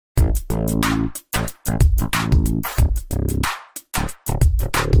To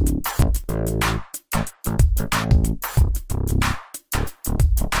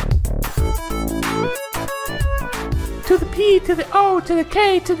the P, to the O, to the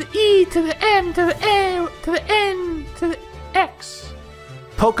K, to the E, to the M, to the A, to the N, to the X.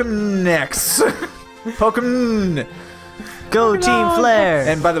 Pokenex. Pokemon. Go Team Flare.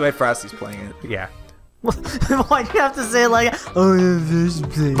 And by the way, Frosty's playing it. Yeah. Why do you have to say it like, oh, this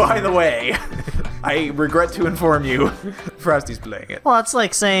thing? By the way, I regret to inform you, Frosty's playing it. Well, that's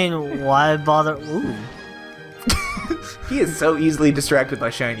like saying, why bother? Ooh. He is so easily distracted by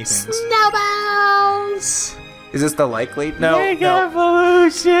shiny things. Snowballs. Is this the likely? No. Mega No.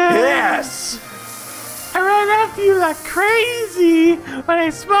 Evolution! Yes! I ran after you like crazy when I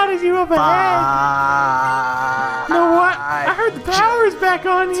spotted you up ahead. You know what? I heard the power's back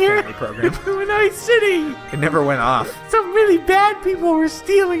on here. Family program. In Ice City. It never went off. Some really bad people were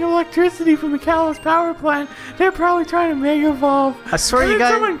stealing electricity from the Kaszas power plant. They're probably trying to Mega Evolve. I swear and you then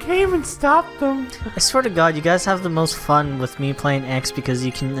guys. someone came and stopped them. I swear to God, you guys have the most fun with me playing X because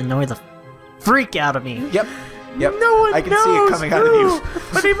you can annoy the freak out of me. Yep. Yep. No one I can knows see it coming out of who, you.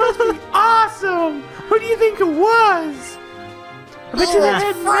 But it must be awesome. Who do you think it was? I bet you they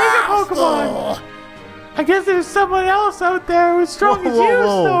had Mega Pokemon. I guess there's someone else out there who's strong as you,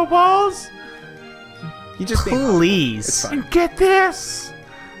 Snowballs. You just think. Please. It's fine. And get this.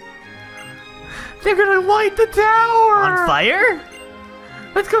 They're gonna light the tower. On fire?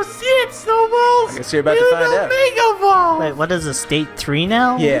 Let's go see it, Snowballs. I guess you're about to find out. Mega Evolve. Wait, what is it, State 3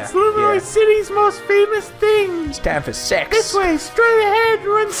 now? Yeah. It's Illinois City's most famous thing. It's time for sex. This way, straight ahead,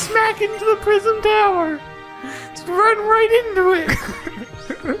 run smack into the Prism Tower. Just run right into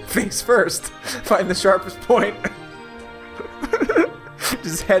it. Face first. Find the sharpest point.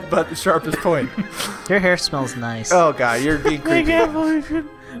 Just headbutt the sharpest point. Your hair smells nice. Oh god, you're being creepy. Mega Evolution.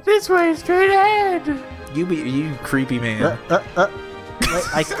 This way, straight ahead. You creepy man.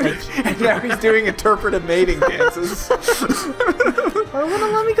 I And now he's doing interpretive mating dances.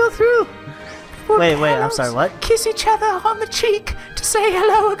 wouldn't let me go through. Wait, I'm sorry, what? Kiss each other on the cheek to say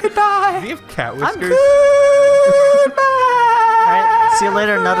hello and goodbye. Do you have cat I'm whiskers? Goodbye. Alright, see you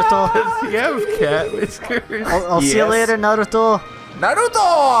later, Naruto. You have cat whiskers. I'll see you Yes. later, Naruto.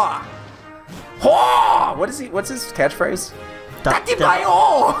 Naruto! Ho! What's his catchphrase?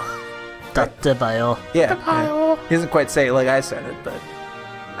 Tatibayo! Datebayo. Yeah. Tatibayo. He doesn't quite say it like I said it, but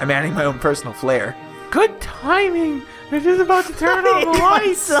I'm adding my own personal flair. Good timing. They're just about to turn on the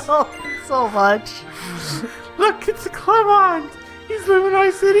lights. so much. Look, it's Clement. He's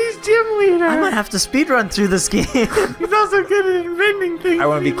Illinois City's gym leader. I might have to speedrun through this game. He's also good at inventing things. I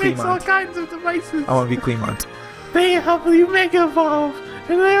wanna He be makes all Clement. kinds of devices. I want to be Clement. They help you Mega Evolve,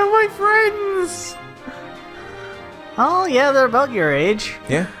 and they are my friends. Oh, yeah, they're about your age.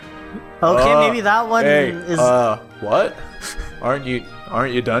 Yeah. Okay, maybe that one is... what? Aren't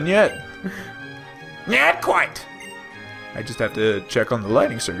you done yet? Not quite. I just have to check on the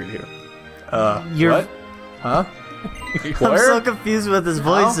lighting circuit here. You're- what? Huh? I'm so confused with his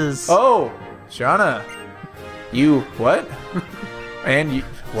voices. Oh, Shauna. You, what? And you,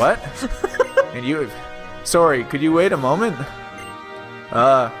 what? And you, sorry, could you wait a moment?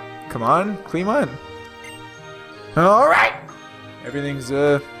 Come on, Clement. Alright! Everything's,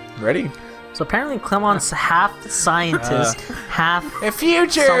 ready. So apparently Clement's half scientist, half... A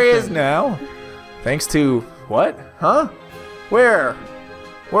future Something. is now. Thanks to what? Huh? Where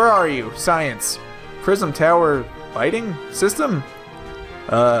are you? Science. Prism Tower lighting system?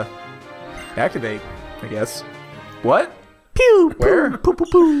 Activate, I guess. What? Pew! Where? Poo, poo,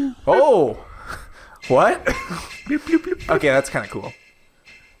 poo. Oh! What? Okay, that's kind of cool.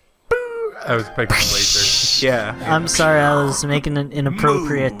 I was expecting a laser. Yeah. I'm sorry, I was making an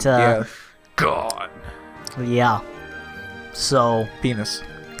inappropriate... Yeah. God. Yeah. So... Penis.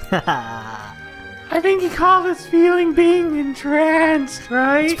 I think you call this feeling being entranced,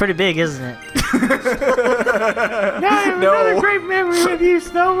 right? It's pretty big, isn't it? Now I have another great memory with you,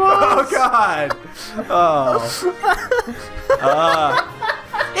 Snowballs. Oh God! Oh.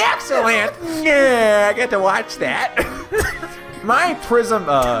 Excellent! Yeah, I get to watch that. My prism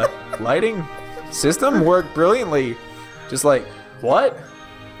lighting system worked brilliantly. Just like, what?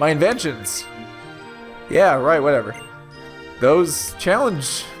 My inventions. Yeah, right, whatever. Those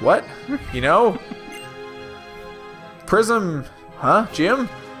challenge, what? You know? Prism, huh, Jim?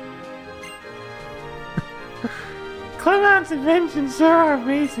 Clement's inventions sure are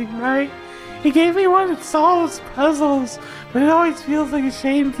amazing, right? He gave me one that solves puzzles, but it always feels like a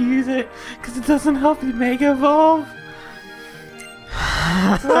shame to use it because it doesn't help you Mega Evolve.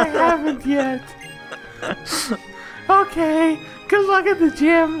 So I haven't yet. Okay, good luck at the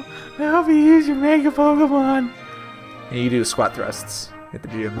gym. I hope you use your Mega Pokemon. And you do squat thrusts at the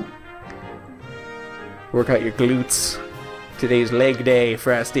gym. Work out your glutes. Today's leg day,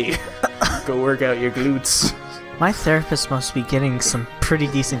 Frosty. Go work out your glutes. My therapist must be getting some pretty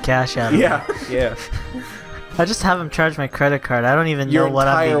decent cash out of it. Yeah. I just have him charge my credit card. I don't even know what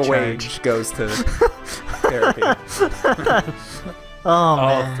I'm being Your entire charged. wage goes to therapy. Oh,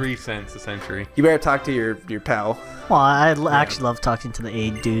 man. 3 cents a century. You better talk to your pal. Well, I actually love talking to the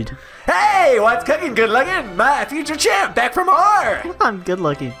aide dude. Hey, what's cooking? Good looking? My future champ, back for more! I'm good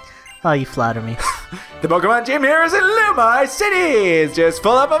looking. Oh, you flatter me. The Pokemon gym here is in Luma City. It's just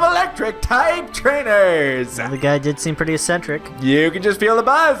full up of electric type trainers. The guy did seem pretty eccentric. You can just feel the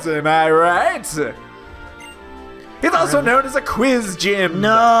buzz, am I right? It's also known as a quiz gym. No!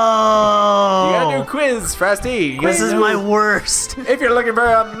 You gotta do a quiz, Frosty. This is my worst. If you're looking for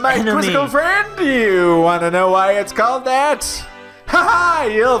a quizzical friend, you want to know why it's called that? Haha,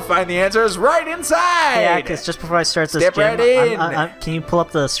 you'll find the answers right inside. Yeah, because just before I start this Step gym, right in. can you pull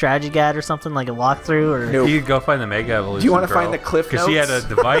up the strategy guide or something, like a walkthrough? Or Nope. You could go find the Mega Evolution. Do you want to girl, find the cliff Because she had a notes?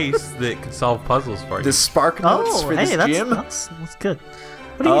 device that could solve puzzles for you. The spark notes for this gym? That's good.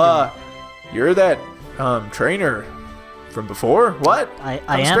 What are you doing? You're that trainer from before? What? I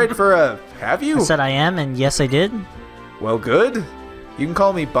I'm am. straight for a have you? I said I am, and yes, I did. Well, good. You can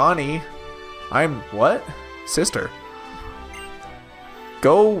call me Bonnie. I'm what? Sister.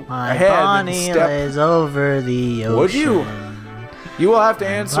 Go My ahead Bonnie and step. lays over the ocean. Would you? You will have to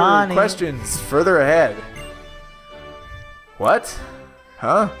answer Bonnie. questions further ahead. What?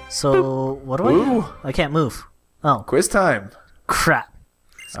 Huh? So, what do I Ooh. do? I can't move. Oh, Quiz time. crap.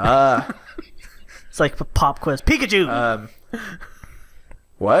 It's like a pop quiz. Pikachu!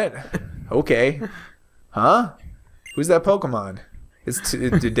 What? Okay. Huh? Who's that Pokemon? It's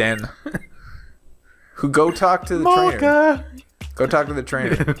Den. Who go talk to the trainer. Molga. Go talk to the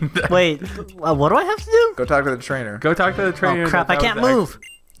trainer. Wait, what do I have to do? Go talk to the trainer. Go talk to the trainer. Oh, crap, I that can't was the move.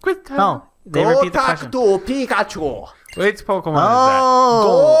 Quiz time. Oh, they Go repeat the talk question. to Pikachu. Which Pokemon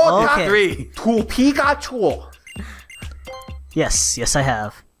Oh, Go talk okay. 3. to Pikachu. Yes, I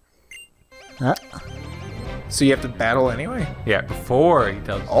have. So you have to battle anyway? Yeah, before he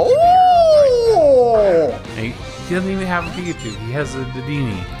tells you. Oh! He doesn't even have a Pikachu. He has a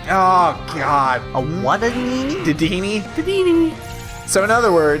Dedenne. Oh, God. A what? Dedenne? Dedenne. So in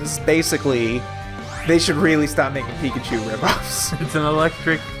other words, basically, they should really stop making Pikachu ripoffs. It's an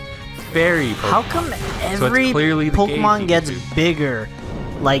electric fairy Pokemon. How come every clearly the gay Pokemon gets Pikachu. bigger,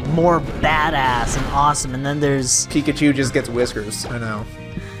 like more badass and awesome, and then there's Pikachu just gets whiskers. I know.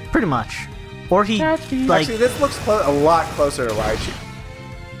 pretty much, or he Chubby. like Actually, this looks a lot closer to Raichu.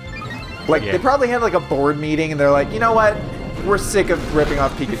 Like, Yeah. they probably had like a board meeting and they're like, you know what? We're sick of ripping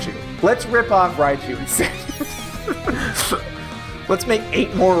off Pikachu. Let's rip off Raichu instead. Let's make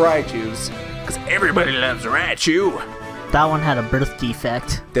 8 more Raichus. Because everybody loves Raichu. that one had a birth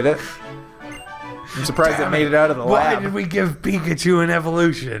defect. Did it? I'm surprised it made it out of the Why lab. did we give Pikachu an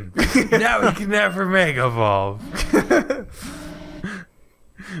evolution? Now he can never Mega Evolve.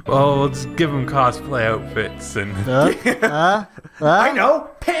 Well, let's give him cosplay outfits and I know!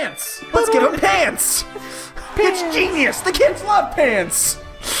 Pants! Let's give him pants! It's genius! The kids love pants!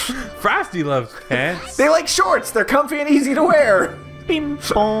 Frosty loves pants. They like shorts! They're comfy and easy to wear! Bim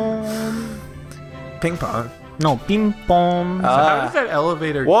bom. Ping pong. No, bim bom. How does that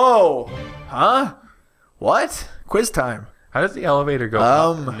elevator? Whoa! Huh? What? Quiz time. How does the elevator go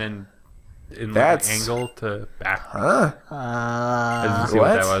up Um, and then in like that's- an angle to back? Huh? I didn't see what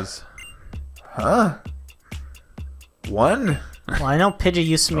what? that was. Huh? One? Well, I know Pidgey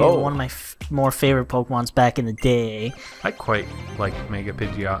used to be Oh. one of my more favorite Pokemons back in the day. I quite like Mega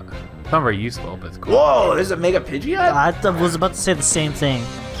Pidgeot. It's not very useful, but it's cool. Whoa, there's a Mega Pidgeot? Was about to say the same thing.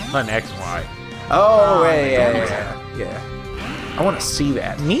 Not an XY. Oh, yeah. I want to see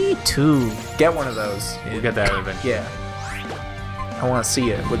that. Me too. Get one of those. We'll get that eventually. Yeah. I want to see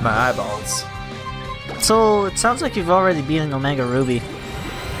it with my eyeballs. So it sounds like you've already beaten Omega Ruby.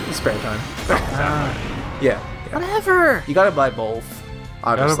 Spare time. Yeah. Whatever. You gotta buy both.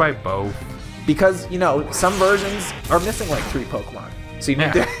 I gotta Obviously. buy both. Because, you know, some versions are missing like 3 Pokemon. So you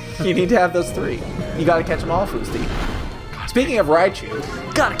need to you need to have those 3. You gotta catch them all, Frosty. Speaking of Raichu,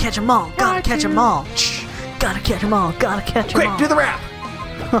 Gotta catch 'em all. Gotta catch 'em all. Shh. Gotta catch 'em all. Gotta catch 'em quick, all. do the rap!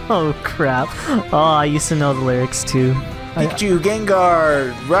 Oh crap. Oh, I used to know the lyrics too. Pikachu,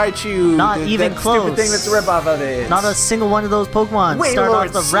 Gengar, Raichu. Not even that close. Stupid thing that's a ripoff of it. Not a single one of those Pokemon start Wailord,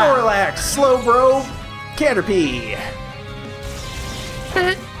 off the rap. Snorlax, Slowbro, Caterpie.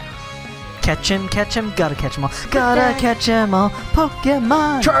 Catch him, gotta catch 'em all. Gotta catch 'em all.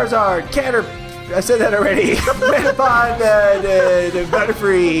 Pokemon. Charizard, I said that already. Metapod, the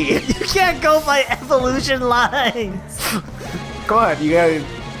Butterfree. You can't go by evolution lines. Come on, you gotta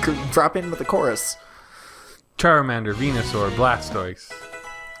drop in with the chorus. Charmander, Venusaur, Blastoise.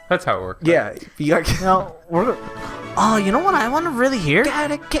 That's how it works. Yeah, you got. No, oh, you know what I want to really hear?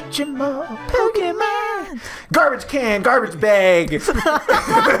 Gotta catch 'em all, Pokemon. Garbage can, garbage bag.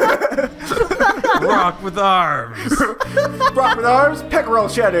 Rock with arms. Rock with arms, pectoral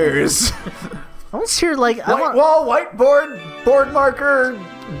shutters. I want to hear like White wall, whiteboard, board marker,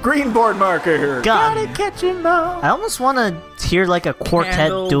 green board marker. God. Gotta catch 'em all. I almost want to hear like a quartet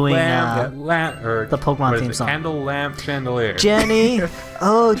Candle, doing the Pokemon theme song. Candle, lamp, chandelier. Jenny,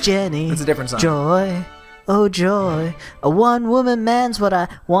 oh Jenny, It's a different song. Joy, oh joy, a one-woman man's what I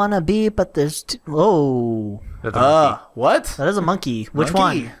wanna be, but there's oh, That's a monkey. What? that is a monkey. Which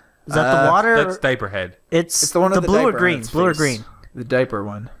Monkey. one? Is that the water? That's Diaperhead. It's It's the one with the blue or diaper on green? its Blue or face. green? The diaper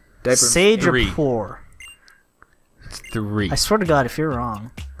one. Diaper. Sage or 3. poor? It's 3. I swear to God, if you're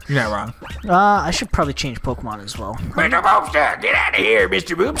wrong, You're not wrong. I should probably change Pokemon as well. Mr. Boopster, get out of here,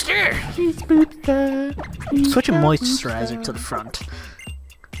 Mr. Boopster. Switch a moisturizer to the front.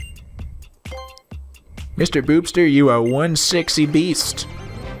 Mr. Boopster, you are one sexy beast.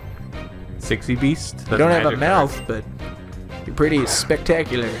 60 Beast. That's You don't have a magic mouth, but you're pretty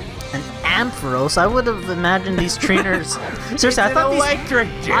spectacular. An Ampharos. I would have imagined these trainers. Seriously, I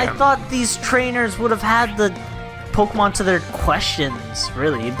thought these trainers would have had the Pokemon to their questions,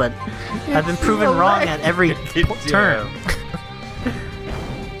 really, but I've been proven wrong at every turn.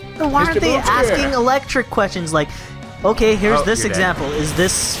 Why aren't Mr. they Boopster. asking electric questions like, okay, here's Oh, this you're dead. example. Is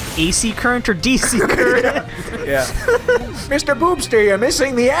this AC current or DC current? Yeah. Mr. Boopster, you're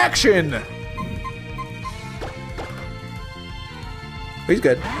missing the action. He's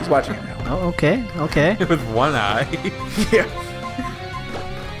good. He's watching it now. Oh, okay, okay. With one eye. Yeah.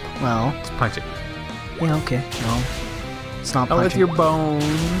 Well, Just punch it. yeah, okay. No, it's not Not with punching. your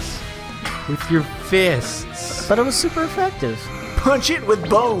bones. With your fists. But it was super effective. Punch it with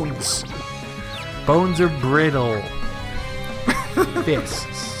bones. Bones are brittle.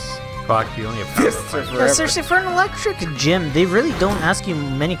 Fists. Well, actually, you only have Fists are Yeah, forever. seriously, for an electric gym, they really don't ask you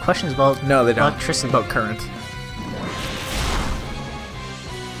many questions about No, they don't. electricity. About current.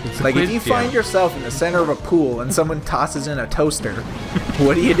 It's a Like, if quiz you gym. find yourself in the center of a pool and someone tosses in a toaster,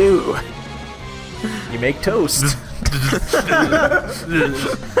 what do? You make toast.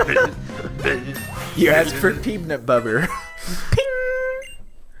 You ask for peanut butter. Ping!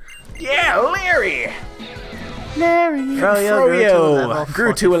 Yeah, Larry! Larry. Froyo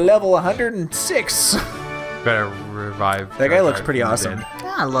grew to a level 106. Better revive. That guy looks Charizard pretty from the awesome. dead.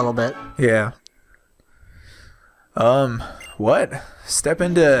 Yeah, a little bit. Yeah. What? Step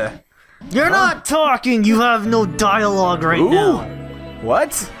into... You're not talking. You have no dialogue right Ooh. now.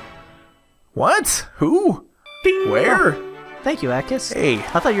 What? What? Who? Where? Thank you, Atkst. Hey.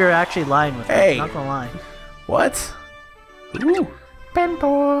 I thought you were actually lying with Hey. me. Not gonna lie. What? Ooh.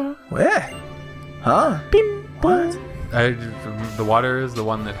 Pimple. What? Huh? What? The water is the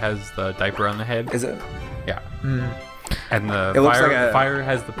one that has the diaper on the head. Is it? Yeah. And the It looks fire, like a- fire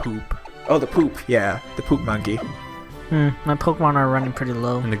has the poop. Oh, the poop. Yeah, the poop monkey. My Pokemon are running pretty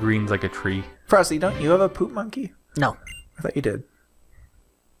low. And the green's like a tree. Frosty, don't you have a poop monkey? No. I thought you did.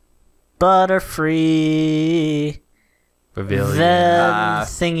 Butterfree. Pavilion. Then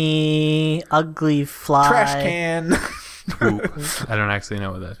thingy. Ugly fly. Trash can. Poop. I don't actually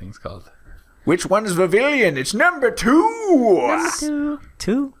know what that thing's called. Which one is Pavilion? It's number 2.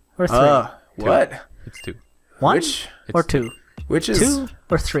 2 or 3? What? It's 2. 1 Which? or 2? Which is 2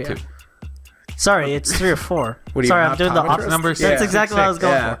 or 3? 2. Sorry, it's 3 or 4. What are you, Sorry, an I'm doing the optometrist? opposite. Number That's six. exactly what I was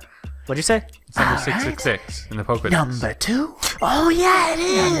going Yeah. for. What'd you say? It's number 666 in the Pokedex. Number 2. Oh yeah, it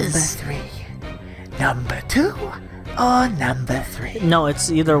is. 3. Number 2 or number 3? No,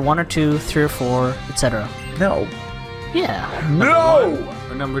 it's either 1 or 2, 3 or 4, etc. No. Yeah. No!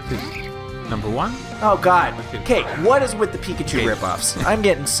 Or number 2. Number 1? Oh God. Okay. Okay, what is with the Pikachu Okay. ripoffs? I'm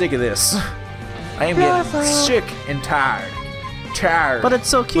getting sick of this. I am getting sick and tired. Tired. But it's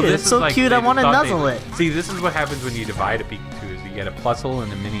so cute. Well, It's so cute. I want to nuzzle it. See, this is what happens when you divide a Pikachu. Is you get a Plusle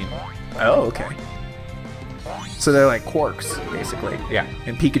and a Minion. Oh, okay. So they're like quarks, basically. Yeah.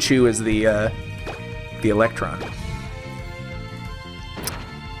 And Pikachu is the Electron.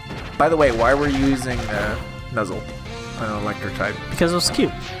 By the way, why were you using Nuzzle, an electric type? Because it was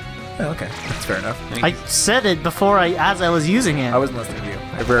cute. Oh, okay, that's fair enough. I said it before as I was using it. I wasn't listening to you.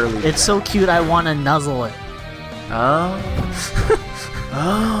 I rarely. It's so cute. I want to nuzzle it. Oh.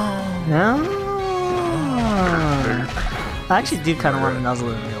 Oh. No. I actually do kind of want to nuzzle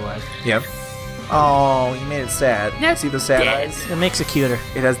it in real life. Yep. Oh, you made it sad. Now See the sad dead. eyes? It makes it cuter.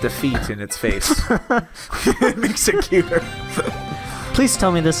 It has defeat in its face. It makes it cuter. Please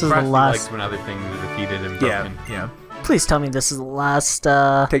tell me this is Frosty the last. likes when other things are defeated and Yeah, broken. yeah. Please tell me this is the last.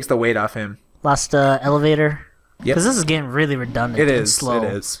 Takes the weight off him. Last elevator. Yep. Because this is getting really redundant. It and is. slow.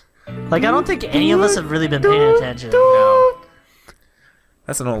 It is. Like I don't think any of us have really been paying attention. No.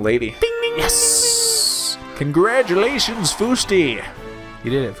 That's an old lady. Yes. Congratulations, Frosty. You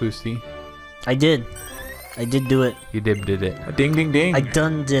did it, Frosty. I did. I did do it. You did it. A ding, ding, ding. I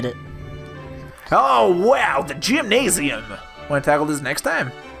done did it. Oh, wow, the gymnasium. Want to tackle this next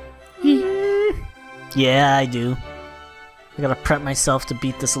time? Yeah, I do. I gotta prep myself to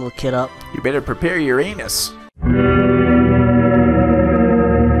beat this little kid up. You better prepare your anus.